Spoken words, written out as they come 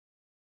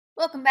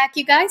Welcome back,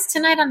 you guys.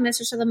 Tonight on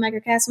Mistress of the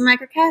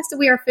Microcast,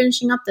 we are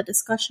finishing up the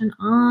discussion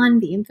on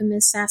the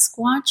infamous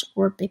Sasquatch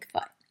or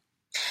Bigfoot.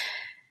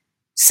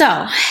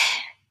 So,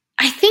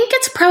 I think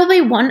it's probably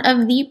one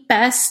of the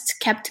best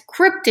kept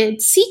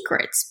cryptid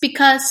secrets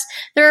because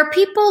there are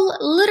people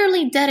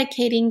literally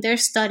dedicating their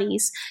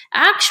studies,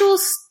 actual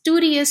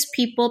studious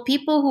people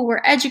who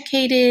were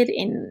educated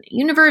in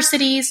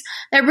universities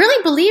that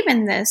really believe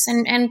in this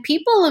and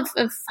people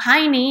of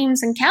high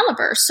names and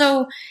caliber.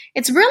 So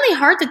it's really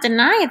hard to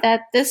deny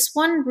that this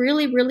one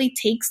really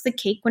takes the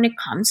cake when it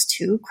comes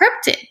to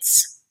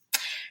cryptids.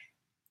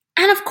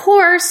 And of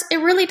course, it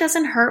really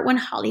doesn't hurt when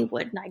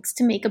Hollywood likes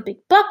to make a big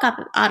buck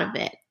out of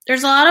it.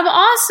 There's a lot of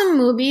awesome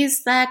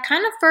movies that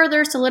kind of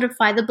further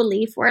solidify the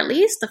belief, or at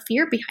least the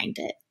fear behind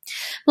it.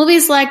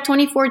 Movies like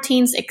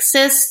 2014's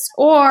Exists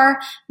or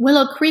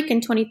Willow Creek in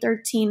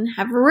 2013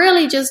 have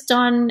really just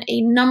done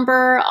a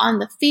number on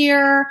the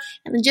fear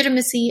and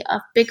legitimacy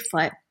of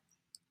Bigfoot.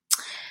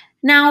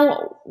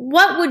 Now,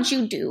 what would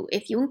you do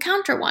if you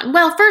encounter one?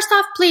 Well, first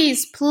off,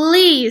 please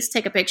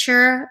take a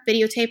picture,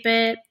 videotape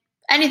it,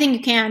 anything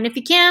you can. If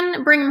you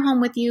can, bring them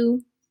home with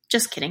you.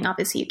 Just kidding.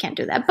 Obviously, you can't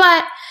do that.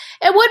 But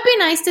it would be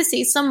nice to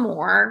see some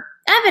more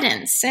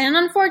evidence. And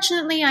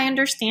unfortunately, I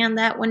understand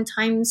that when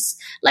times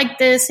like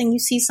this and you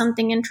see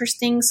something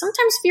interesting,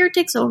 sometimes fear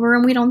takes over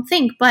and we don't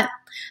think. But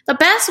the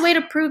best way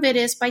to prove it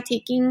is by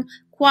taking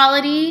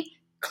quality,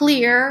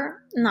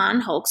 clear,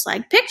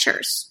 non-hoax-like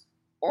pictures.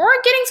 Or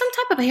getting some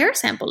type of a hair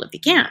sample if you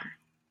can.